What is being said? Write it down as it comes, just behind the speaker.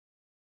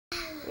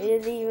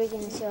Really, we're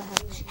gonna show how.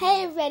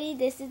 Hey everybody,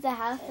 this is the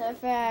house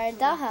for our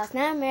dollhouse,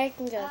 not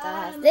American Girl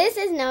dollhouse. This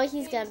is Noah.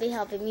 He's gonna be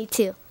helping me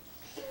too.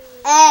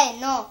 Hey,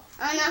 no,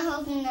 I'm not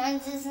helping. I'm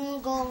just gonna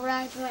go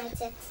around to my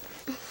tits.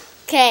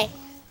 Okay.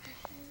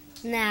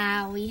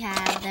 Now we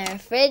have the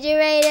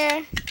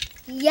refrigerator.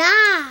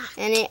 Yeah.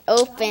 And it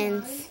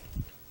opens.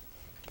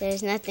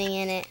 There's nothing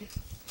in it.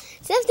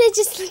 Except it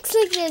just looks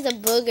like there's a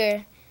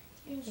booger.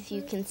 If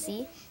you can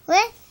see.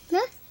 What?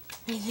 Huh?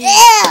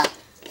 Yeah.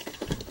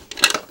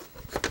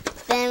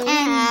 Then we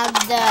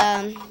have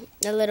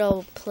the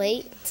little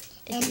plate.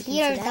 And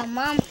here's the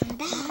mom and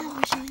dad.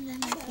 We're showing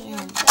them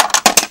again.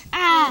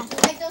 Ah.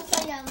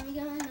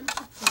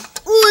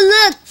 Ooh,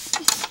 look.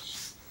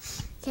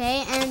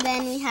 Okay, and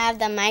then we have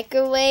the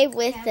microwave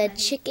with the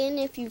chicken,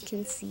 if you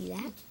can see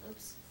that.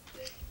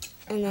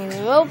 And then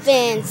it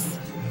opens.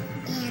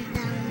 And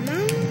the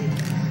mom.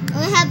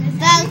 We have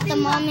both the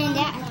mom and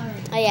dad.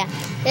 Oh yeah,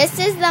 this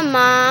is the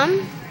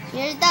mom.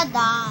 Here's the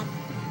dad.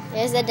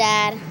 There's the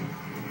dad.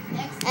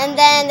 And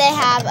then they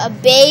have a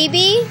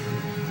baby.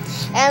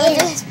 And we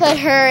just put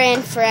her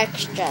in for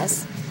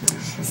extras.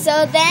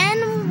 So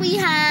then we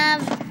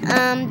have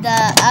the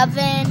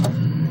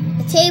oven,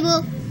 The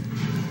table.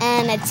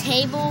 and a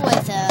table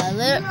with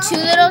two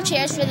little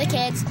chairs for the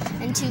kids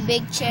and two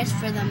big chairs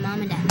for the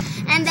mom and dad.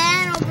 And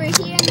then over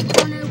here in the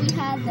corner we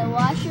have the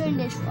washer and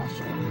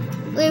dishwasher.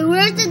 Wait,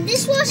 where's the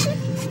dishwasher?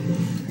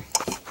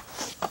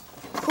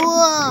 Cool.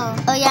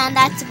 Oh yeah, and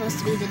that's supposed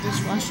to be the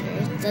dishwasher.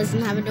 It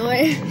doesn't have a door.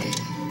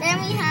 Then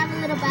we have a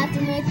little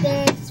bathroom right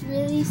there. It's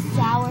really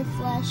sour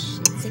flush.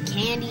 It's a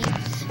candy.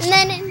 And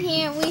then in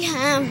here we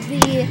have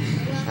the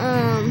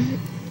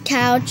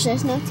couch.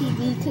 There's no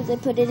TV because I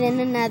put it in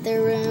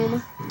another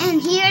room. And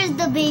here's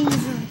the baby's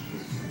room.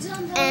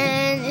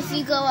 And if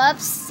you go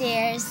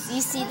upstairs,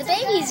 you see the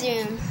baby's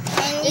room.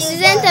 And This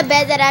isn't the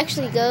bed that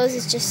actually goes.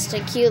 It's just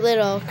a cute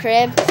little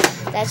crib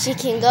that she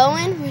can go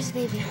in. Where's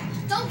the baby?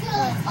 Don't kill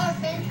us,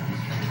 orphan.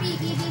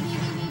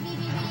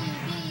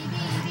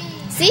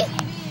 See?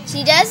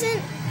 She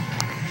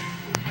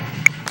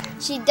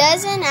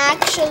doesn't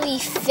actually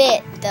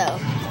fit though.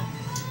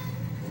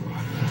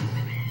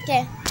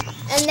 Okay.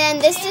 And then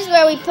this is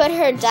where we put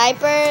her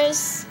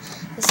diapers.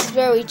 This is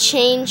where we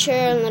change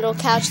her. A little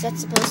couch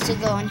that's supposed to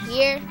go in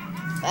here.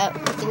 But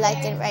we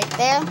like it right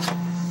there.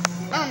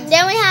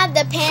 Then we have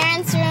the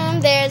parents' room.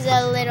 There's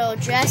a little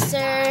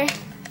dresser.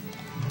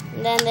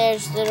 And then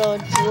there's little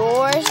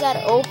drawers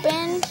that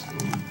open.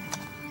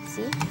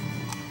 See?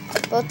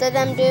 Both of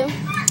them do.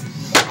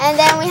 And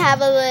then we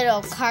have a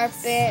little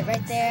carpet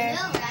right there.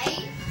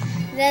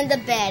 Then the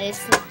bed.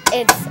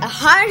 It's a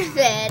hard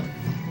bed.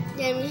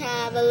 Then we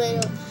have a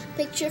little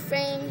picture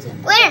frames.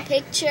 A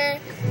picture.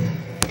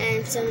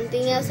 And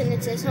something else. And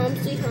it says Home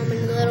Sweet Home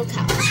and a little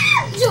couch.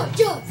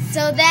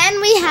 So then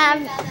we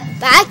have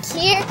back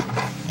here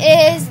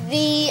is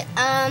the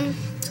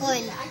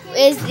Toilet.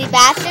 is the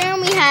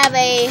bathroom. We have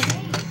a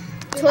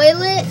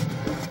toilet.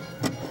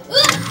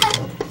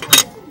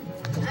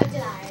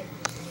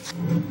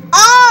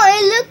 Oh,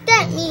 it looked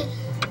at me.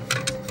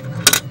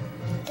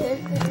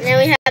 And then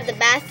we have the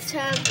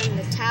bathtub and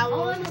the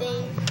towel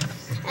thing.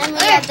 And we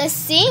have the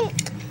sink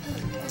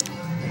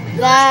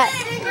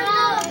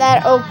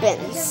that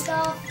opens.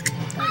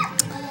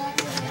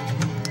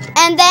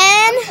 And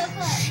then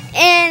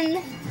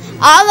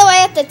all the way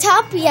at the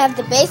top we have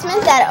the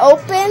basement that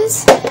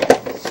opens.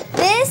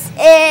 This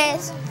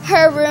is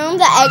her room,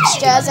 the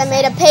extras. I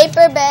made a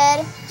paper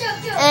bed.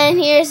 And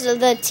here's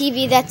the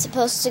TV that's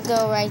supposed to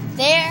go right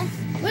there.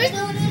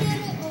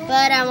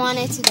 But I want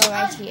it to go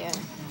right here.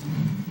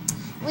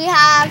 We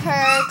have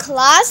her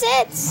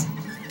closet.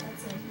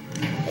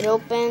 It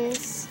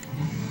opens.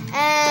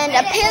 And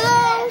a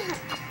pillow.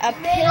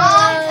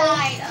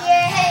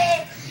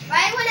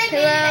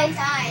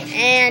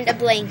 And a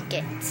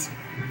blanket.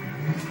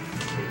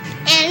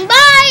 And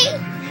bye.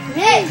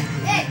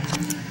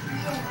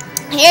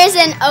 Here's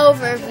an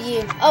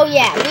overview. Oh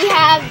yeah, we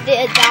have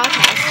the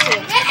dollhouse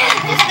too.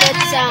 Just put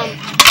some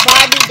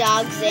Barbie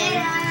dogs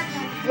in.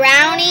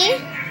 Brownie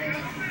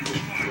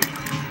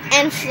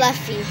and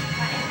Fluffy.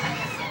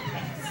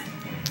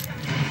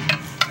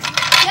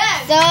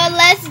 So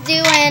let's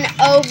do an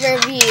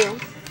overview.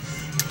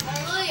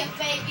 Hallelujah,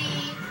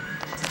 baby.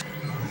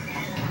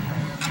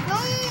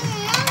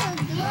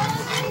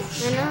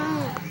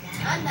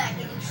 I'm not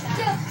getting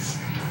shot.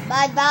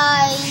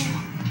 Bye-bye.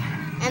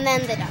 And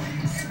then the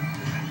dogs.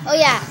 Oh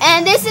yeah,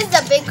 and this is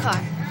the big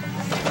car.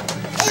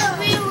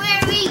 Everywhere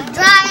we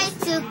drive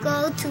to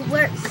go to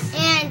work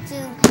and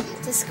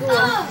To school.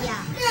 yeah.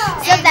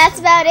 So that's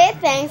about it.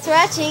 Thanks for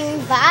watching.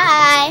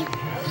 Bye.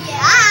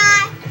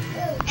 Bye.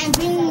 And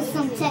bring